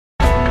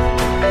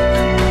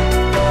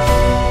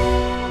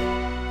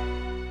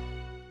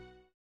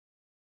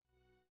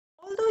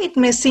it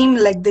may seem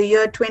like the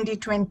year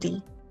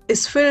 2020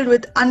 is filled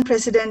with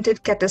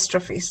unprecedented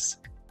catastrophes,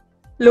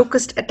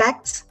 locust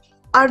attacks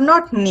are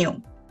not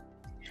new.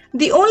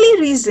 The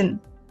only reason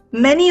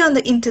many on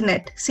the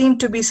internet seem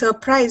to be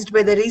surprised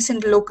by the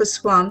recent locust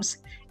swarms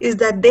is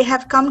that they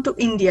have come to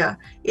India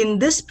in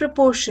this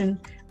proportion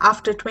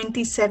after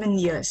 27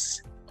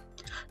 years.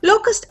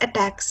 Locust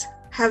attacks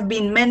have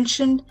been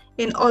mentioned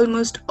in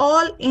almost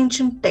all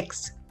ancient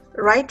texts,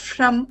 right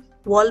from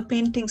wall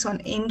paintings on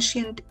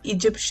ancient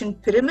Egyptian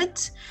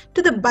pyramids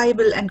to the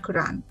Bible and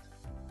Quran.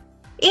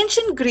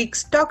 Ancient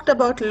Greeks talked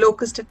about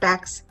locust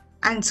attacks,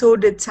 and so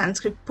did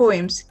Sanskrit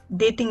poems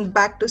dating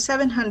back to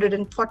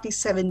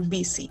 747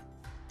 BC.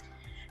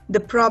 The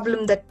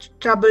problem that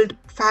troubled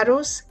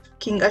pharaohs,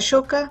 King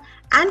Ashoka,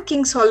 and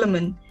King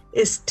Solomon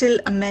is still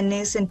a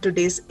menace in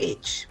today's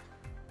age.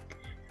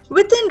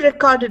 Within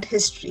recorded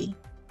history,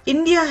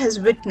 India has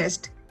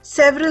witnessed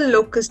several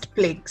locust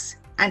plagues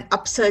and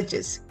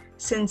upsurges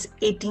since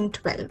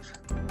 1812.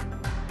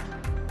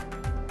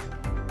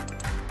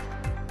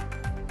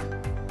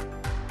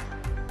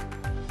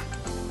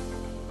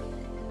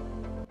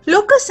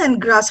 Locusts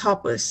and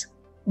grasshoppers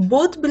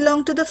both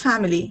belong to the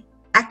family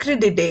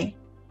Acrididae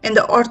in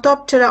the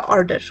Orthoptera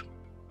order.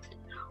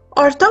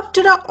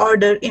 Orthoptera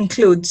order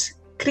includes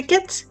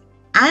crickets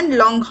and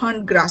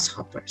longhorned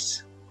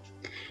grasshoppers.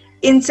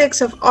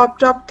 Insects of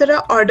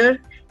Orthoptera order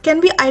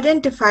can be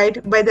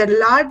identified by their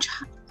large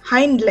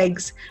hind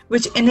legs,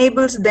 which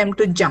enables them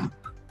to jump.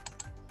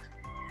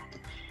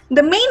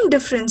 The main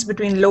difference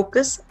between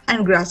locusts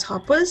and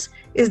grasshoppers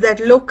is that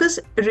locusts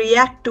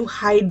react to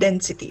high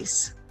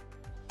densities.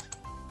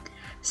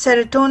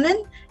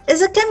 Serotonin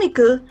is a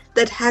chemical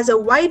that has a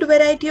wide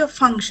variety of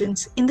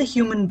functions in the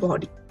human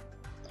body.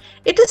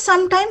 It is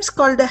sometimes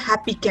called the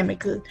happy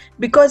chemical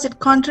because it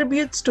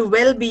contributes to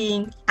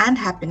well-being and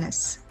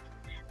happiness.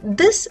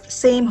 This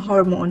same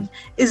hormone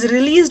is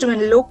released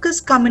when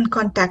locusts come in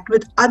contact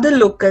with other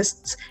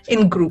locusts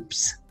in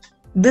groups.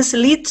 This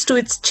leads to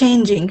its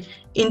changing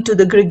into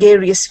the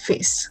gregarious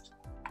phase.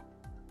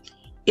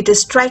 It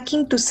is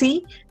striking to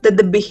see that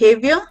the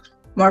behavior,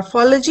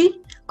 morphology,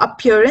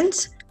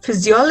 appearance,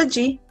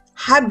 physiology,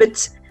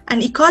 habits,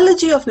 and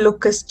ecology of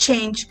locusts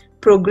change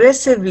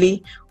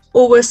progressively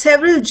over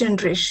several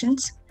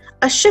generations,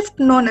 a shift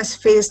known as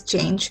phase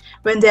change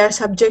when they are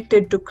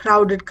subjected to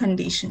crowded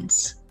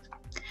conditions.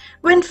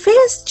 When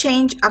phase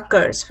change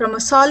occurs from a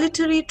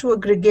solitary to a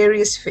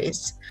gregarious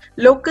phase,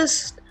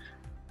 locusts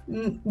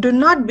do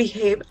not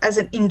behave as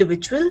an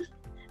individual,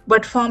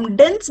 but form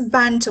dense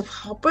bands of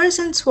hoppers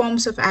and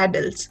swarms of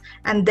adults,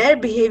 and their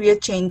behavior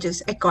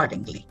changes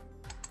accordingly.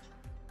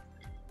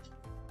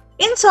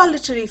 In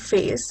solitary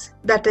phase,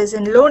 that is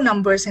in low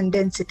numbers and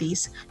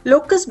densities,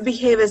 locusts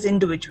behave as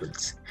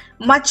individuals,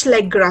 much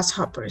like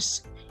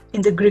grasshoppers.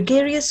 In the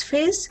gregarious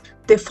phase,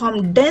 they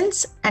form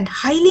dense and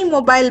highly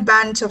mobile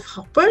bands of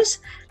hoppers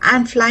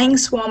and flying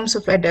swarms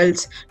of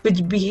adults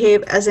which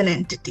behave as an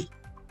entity.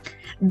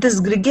 This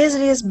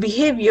gregarious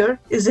behavior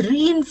is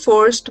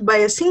reinforced by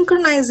a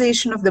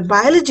synchronization of the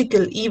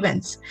biological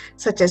events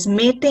such as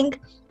mating,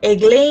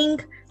 egg-laying,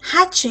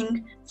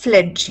 hatching,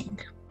 fledging.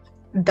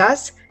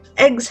 Thus,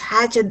 eggs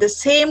hatch at the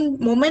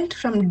same moment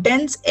from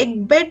dense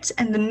egg beds,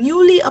 and the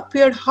newly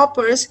appeared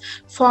hoppers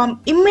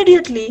form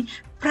immediately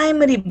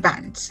primary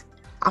bands.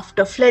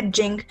 After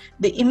fledging,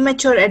 the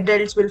immature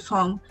adults will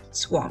form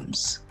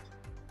swarms.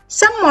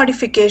 Some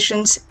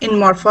modifications in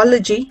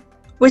morphology,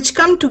 which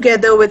come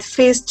together with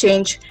phase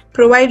change,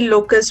 provide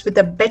locusts with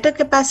a better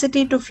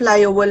capacity to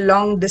fly over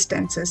long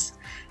distances,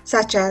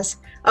 such as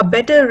a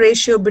better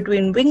ratio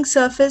between wing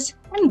surface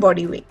and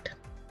body weight.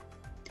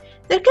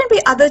 There can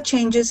be other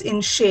changes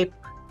in shape,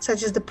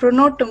 such as the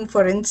pronotum,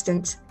 for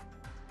instance,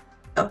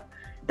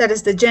 that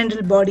is the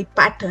general body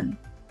pattern.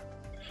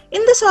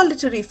 In the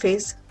solitary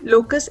phase,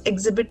 locusts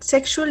exhibit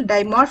sexual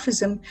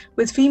dimorphism,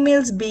 with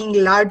females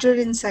being larger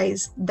in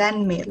size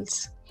than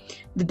males.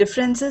 The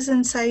differences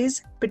in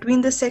size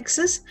between the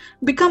sexes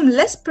become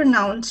less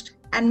pronounced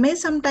and may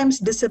sometimes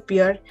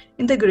disappear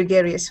in the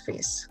gregarious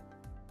phase.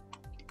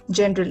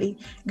 Generally,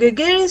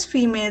 gregarious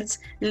females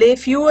lay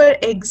fewer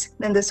eggs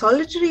than the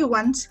solitary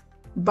ones,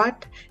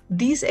 but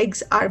these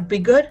eggs are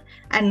bigger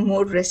and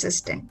more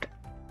resistant.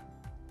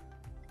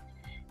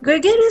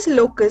 Gregarious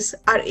locusts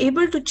are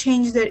able to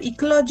change their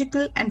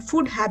ecological and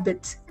food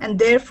habits, and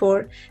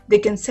therefore they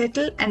can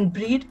settle and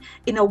breed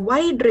in a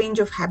wide range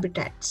of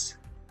habitats.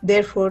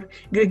 Therefore,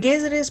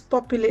 gregarious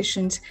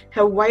populations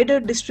have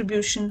wider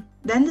distribution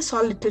than the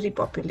solitary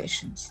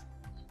populations.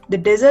 The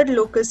desert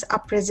locusts are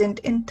present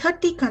in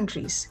 30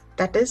 countries,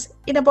 that is,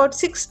 in about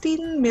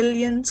 16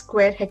 million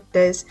square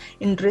hectares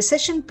in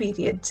recession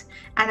periods,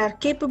 and are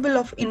capable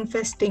of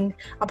infesting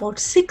about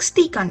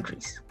 60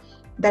 countries,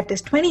 that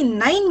is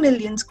 29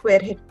 million square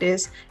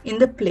hectares in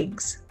the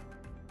plagues.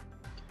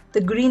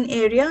 The green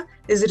area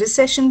is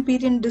recession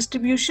period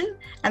distribution,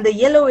 and the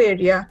yellow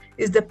area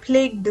is the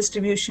plague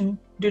distribution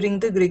during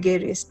the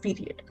gregarious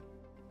period.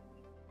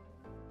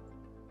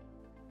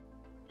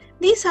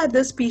 These are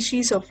the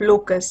species of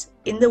locusts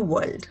in the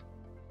world.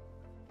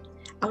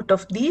 Out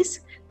of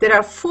these, There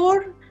are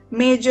four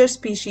major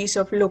species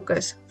of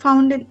locusts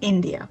found in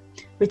India,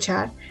 which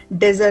are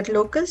desert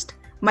locust,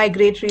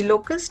 migratory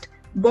locust,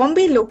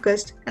 Bombay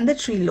locust, and the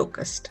tree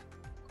locust.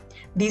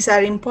 These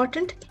are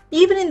important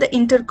even in the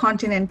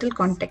intercontinental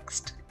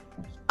context.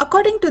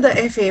 According to the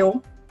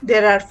FAO,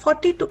 there are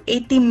 40 to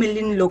 80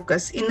 million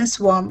locusts in a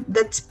swarm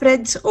that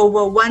spreads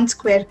over 1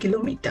 square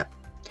kilometer.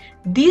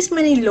 These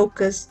many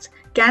locusts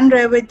can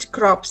ravage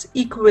crops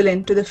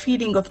equivalent to the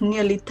feeding of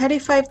nearly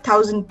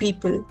 35,000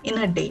 people in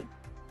a day.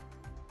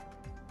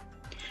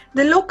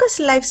 The locust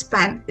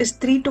lifespan is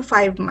 3 to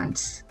 5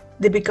 months.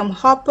 They become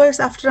hoppers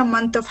after a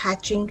month of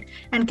hatching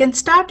and can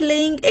start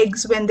laying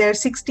eggs when they are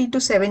 60 to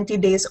 70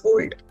 days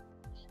old.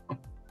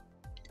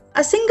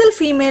 A single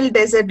female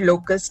desert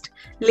locust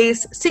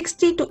lays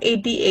 60 to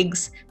 80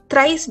 eggs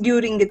thrice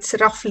during its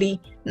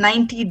roughly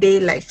 90-day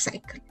life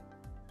cycle.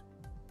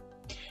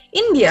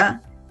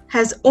 India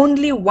has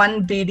only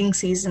one breeding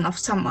season of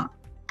summer,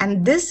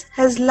 and this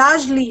has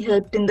largely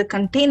helped in the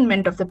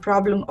containment of the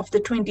problem of the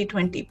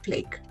 2020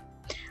 plague.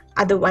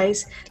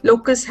 Otherwise,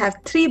 locusts have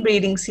 3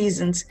 breeding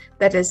seasons,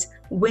 that is,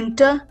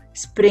 winter,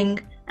 spring,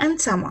 and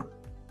summer.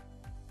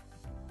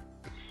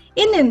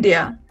 In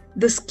India,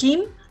 the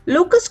scheme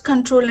Locust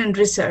Control and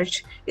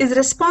Research is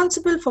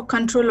responsible for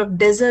control of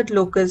desert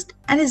locust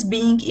and is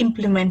being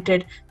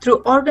implemented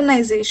through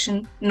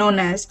organization known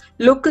as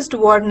Locust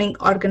Warning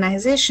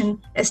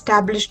Organization,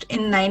 established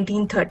in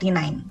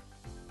 1939.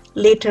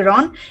 Later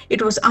on,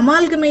 it was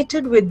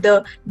amalgamated with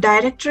the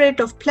Directorate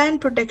of Plant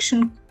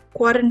Protection,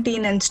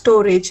 Quarantine and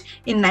Storage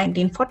in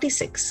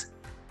 1946.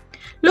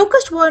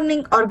 Locust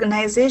Warning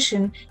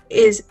Organization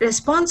is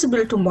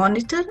responsible to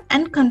monitor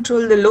and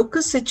control the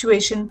locust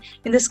situation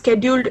in the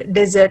scheduled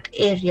desert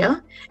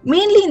area,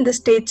 mainly in the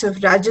states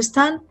of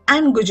Rajasthan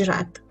and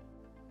Gujarat,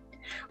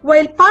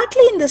 while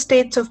partly in the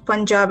states of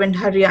Punjab and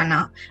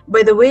Haryana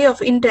by the way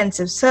of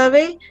intensive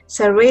survey,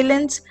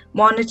 surveillance,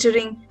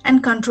 monitoring,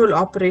 and control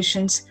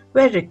operations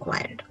were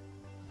required.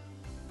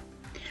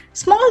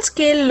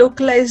 Small-scale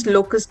localized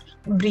locust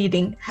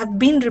breeding have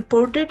been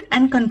reported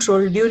and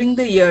controlled during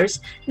the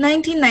years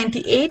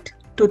 1998,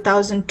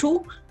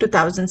 2002,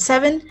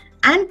 2007,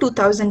 and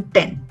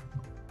 2010.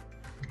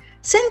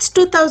 Since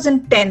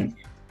 2010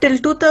 till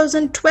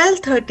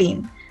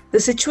 2012-13, the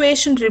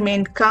situation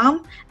remained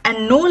calm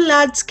and no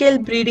large-scale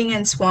breeding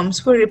and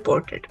swarms were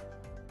reported.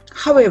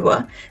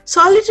 However,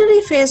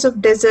 solitary phase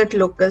of desert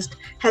locust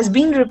has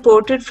been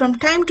reported from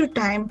time to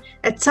time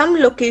at some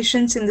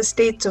locations in the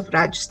states of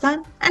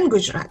Rajasthan and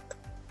Gujarat.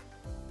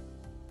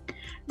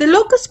 The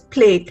locust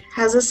plague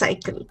has a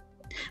cycle.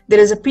 There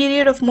is a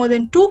period of more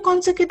than 2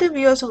 consecutive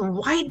years of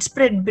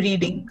widespread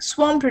breeding,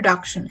 swarm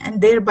production, and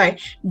thereby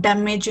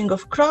damaging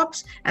of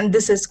crops, and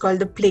this is called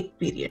the plague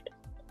period.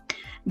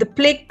 The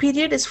plague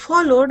period is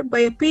followed by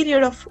a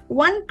period of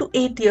 1 to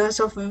 8 years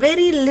of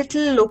very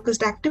little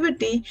locust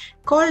activity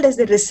called as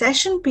the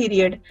recession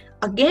period,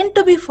 again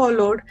to be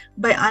followed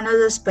by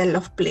another spell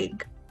of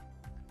plague.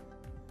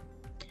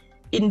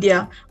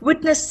 India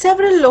witnessed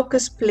several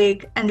locust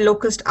plague and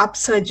locust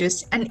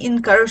upsurges and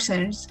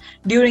incursions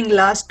during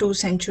last 2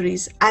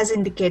 centuries as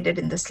indicated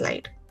in the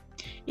slide.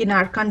 In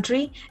our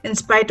country, in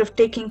spite of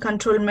taking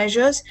control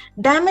measures,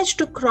 damage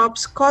to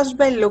crops caused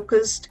by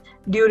locust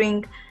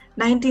during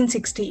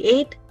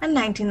 1968 and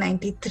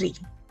 1993.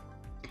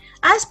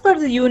 As per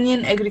the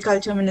Union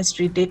Agriculture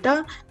Ministry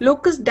data,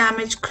 locust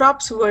damaged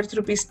crops worth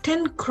Rs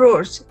 10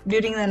 crores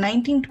during the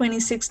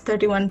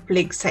 1926-31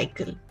 plague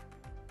cycle.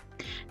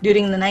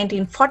 During the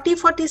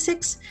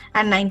 1940-46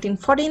 and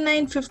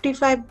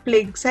 1949-55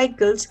 plague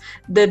cycles,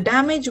 the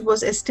damage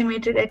was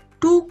estimated at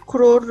 2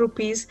 crore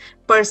rupees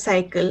per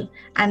cycle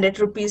and at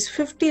Rs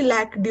 50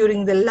 lakh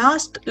during the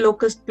last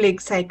locust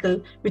plague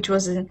cycle, which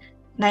was in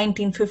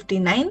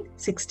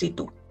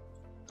 1959-62.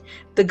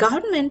 The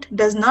government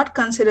does not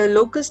consider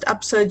locust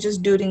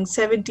upsurges during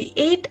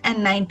 78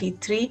 and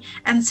 93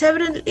 and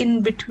several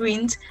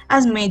in-betweens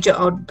as major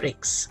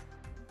outbreaks.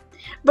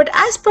 But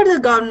as per the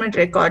government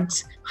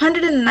records,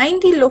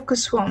 190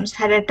 locust swarms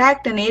had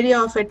attacked an area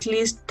of at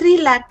least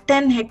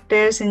 310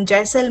 hectares in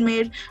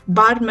Jaisalmer,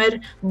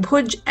 Barmer,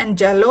 Bhuj and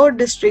Jalore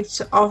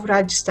districts of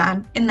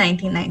Rajasthan in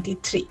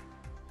 1993.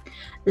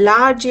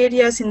 Large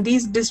areas in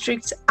these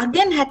districts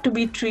again had to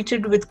be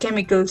treated with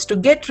chemicals to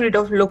get rid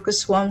of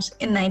locust swarms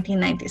in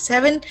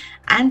 1997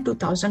 and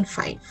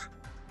 2005.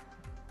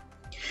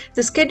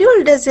 The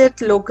scheduled desert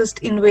locust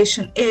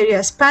invasion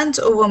area spans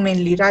over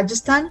mainly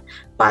Rajasthan,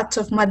 parts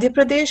of Madhya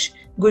Pradesh,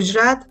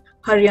 Gujarat,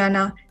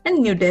 Haryana, and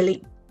New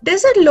Delhi.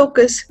 Desert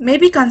locusts may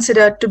be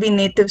considered to be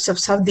natives of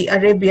Saudi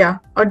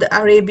Arabia or the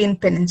Arabian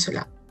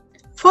Peninsula.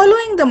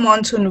 Following the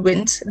monsoon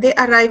winds, they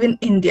arrive in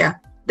India,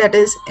 that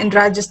is, in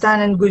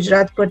Rajasthan and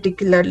Gujarat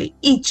particularly,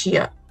 each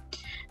year.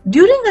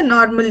 During a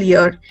normal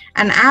year,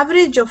 an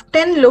average of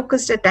 10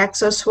 locust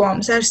attacks or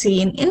swarms are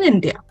seen in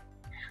India.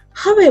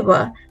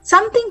 However,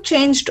 something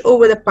changed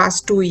over the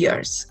past 2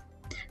 years.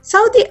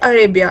 Saudi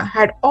Arabia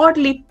had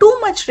oddly too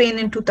much rain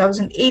in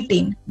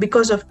 2018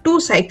 because of 2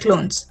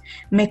 cyclones,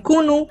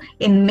 Mekunu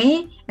in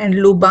May and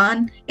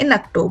Luban in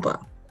October.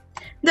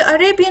 The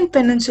Arabian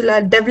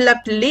Peninsula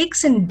developed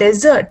lakes and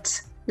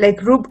deserts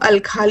like Rub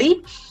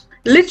al-Khali,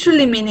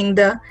 literally meaning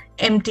the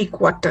empty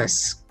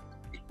quarters,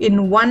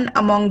 in one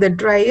among the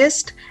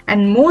driest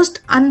and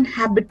most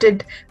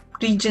uninhabited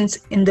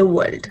regions in the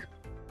world.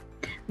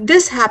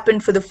 This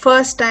happened for the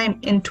first time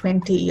in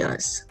 20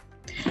 years.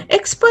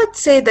 Experts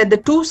say that the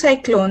 2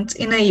 cyclones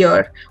in a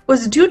year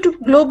was due to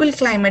global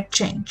climate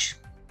change.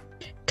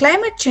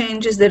 Climate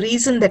change is the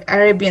reason that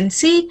Arabian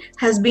Sea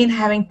has been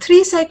having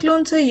 3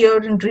 cyclones a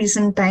year in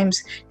recent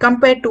times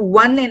compared to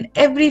 1 in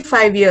every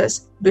 5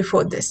 years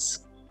before this.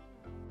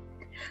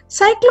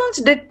 Cyclones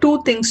did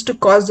 2 things to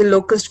cause the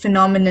locust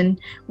phenomenon,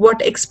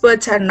 what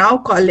experts are now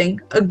calling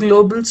a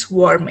global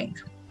swarming.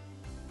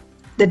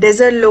 The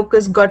desert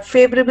locusts got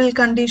favorable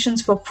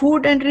conditions for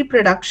food and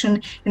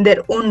reproduction in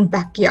their own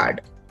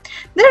backyard.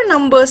 Their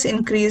numbers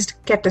increased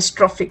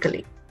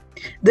catastrophically.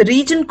 The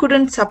region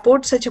couldn't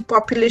support such a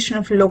population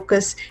of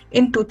locusts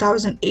in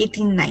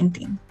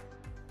 2018-19.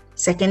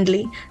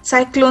 Secondly,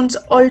 cyclones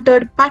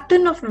altered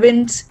pattern of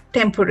winds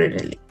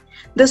temporarily.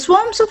 The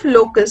swarms of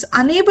locusts,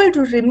 unable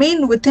to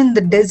remain within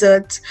the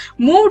deserts,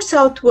 moved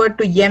southward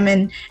to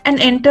Yemen and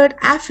entered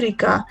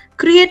Africa,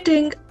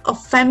 creating a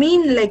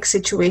famine-like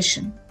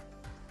situation.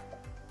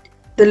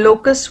 The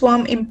locust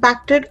swarm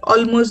impacted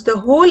almost the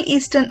whole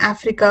Eastern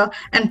Africa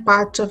and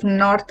parts of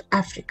North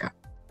Africa.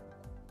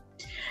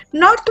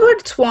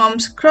 Northward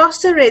swarms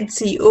crossed the Red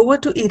Sea over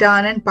to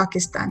Iran and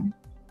Pakistan.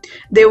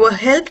 They were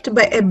helped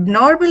by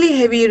abnormally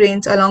heavy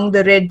rains along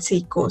the Red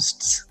Sea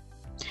coasts.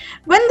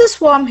 When the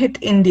swarm hit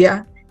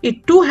India,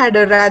 it too had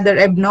a rather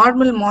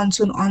abnormal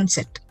monsoon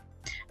onset.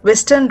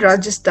 Western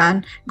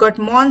Rajasthan got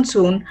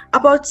monsoon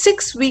about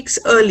 6 weeks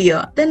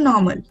earlier than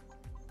normal.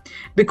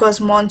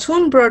 Because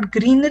monsoon brought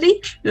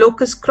greenery,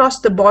 locusts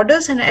crossed the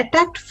borders and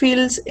attacked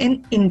fields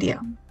in India.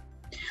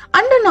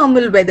 Under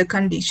normal weather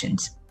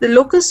conditions, the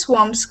locust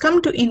swarms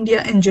come to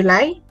India in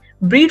July,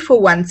 breed for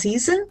 1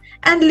 season,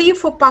 and leave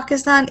for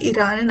Pakistan,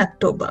 Iran in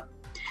October.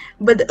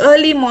 But the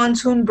early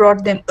monsoon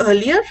brought them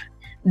earlier.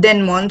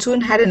 Then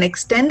monsoon had an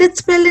extended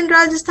spell in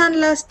Rajasthan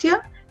last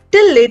year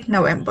till late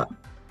November.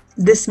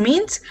 This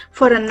means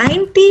for a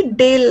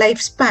 90-day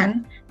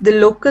lifespan, the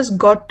locusts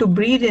got to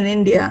breed in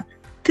India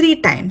 3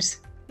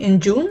 times, in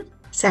June,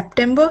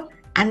 September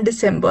and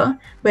December,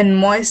 when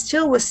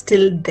moisture was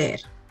still there.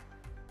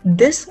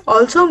 This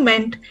also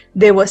meant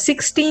they were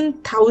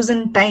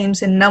 16,000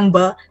 times in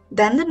number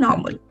than the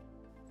normal.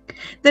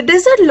 The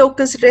desert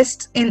locust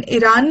rests in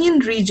Iranian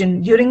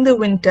region during the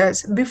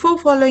winters before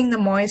following the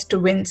moist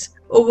winds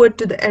over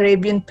to the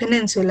Arabian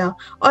Peninsula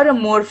or a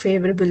more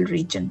favorable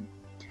region.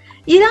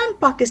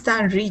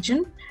 Iran-Pakistan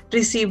region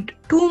received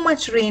too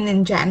much rain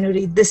in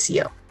January this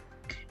year.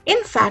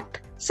 In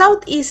fact,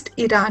 southeast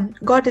Iran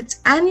got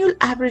its annual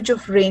average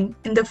of rain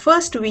in the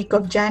first week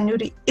of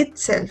January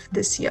itself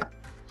this year.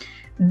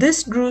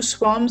 This drew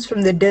swarms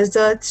from the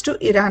deserts to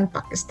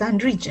Iran-Pakistan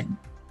region.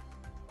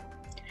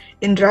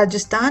 In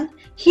Rajasthan,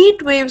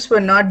 heat waves were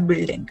not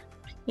building.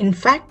 In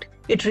fact,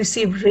 it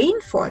received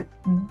rainfall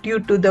due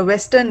to the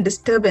western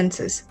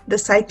disturbances, the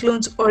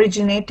cyclones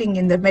originating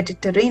in the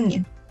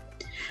Mediterranean.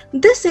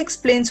 This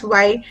explains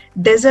why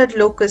desert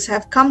locusts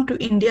have come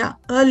to India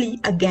early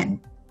again.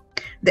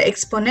 The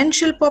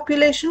exponential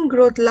population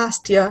growth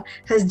last year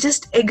has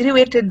just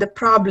aggravated the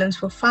problems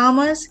for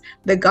farmers,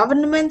 the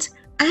governments,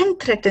 and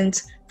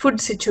threatens food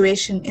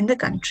situation in the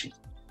country.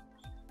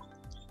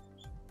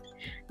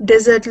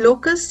 Desert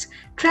locusts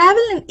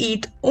travel and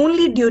eat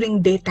only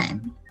during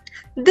daytime.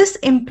 This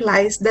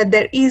implies that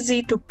they're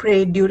easy to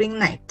prey during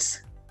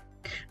nights.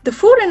 The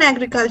Food and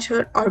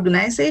Agriculture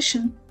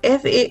Organization,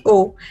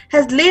 FAO,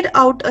 has laid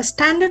out a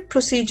standard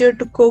procedure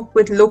to cope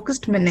with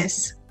locust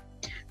menace.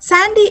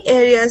 Sandy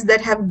areas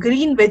that have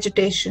green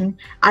vegetation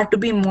are to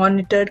be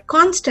monitored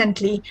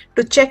constantly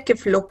to check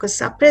if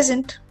locusts are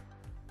present.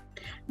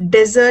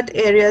 Desert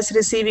areas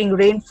receiving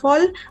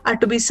rainfall are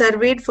to be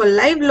surveyed for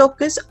live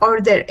locusts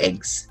or their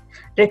eggs.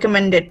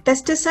 Recommended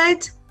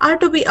pesticides are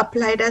to be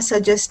applied as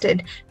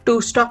suggested to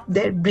stop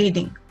their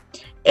breeding.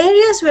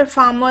 Areas where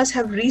farmers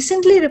have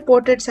recently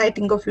reported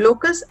sighting of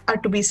locusts are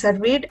to be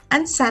surveyed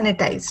and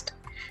sanitized.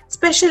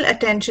 Special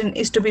attention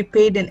is to be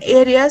paid in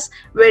areas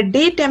where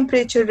day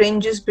temperature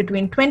ranges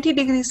between 20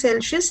 degrees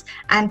Celsius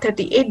and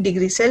 38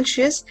 degrees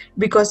Celsius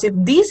because if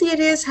these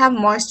areas have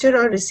moisture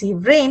or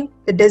receive rain,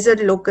 the desert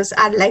locusts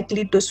are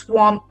likely to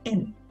swarm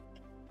in.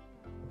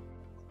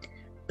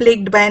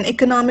 Plagued by an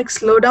economic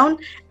slowdown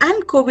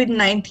and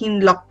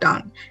COVID-19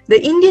 lockdown,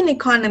 the Indian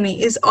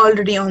economy is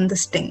already on the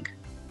sting.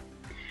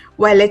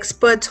 While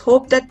experts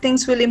hope that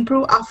things will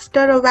improve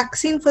after a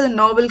vaccine for the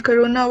novel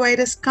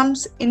coronavirus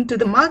comes into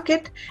the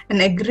market, an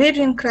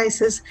agrarian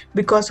crisis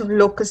because of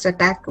locust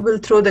attack will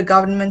throw the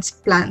government's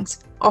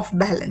plans off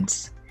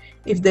balance.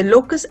 If the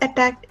locust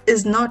attack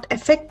is not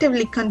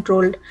effectively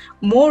controlled,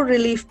 more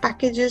relief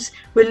packages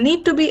will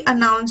need to be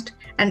announced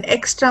and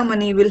extra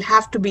money will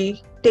have to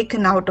be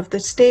taken out of the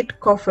state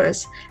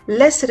coffers.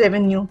 Less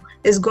revenue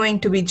is going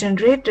to be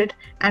generated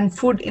and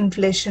food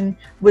inflation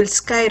will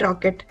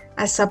skyrocket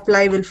as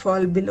supply will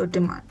fall below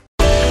demand.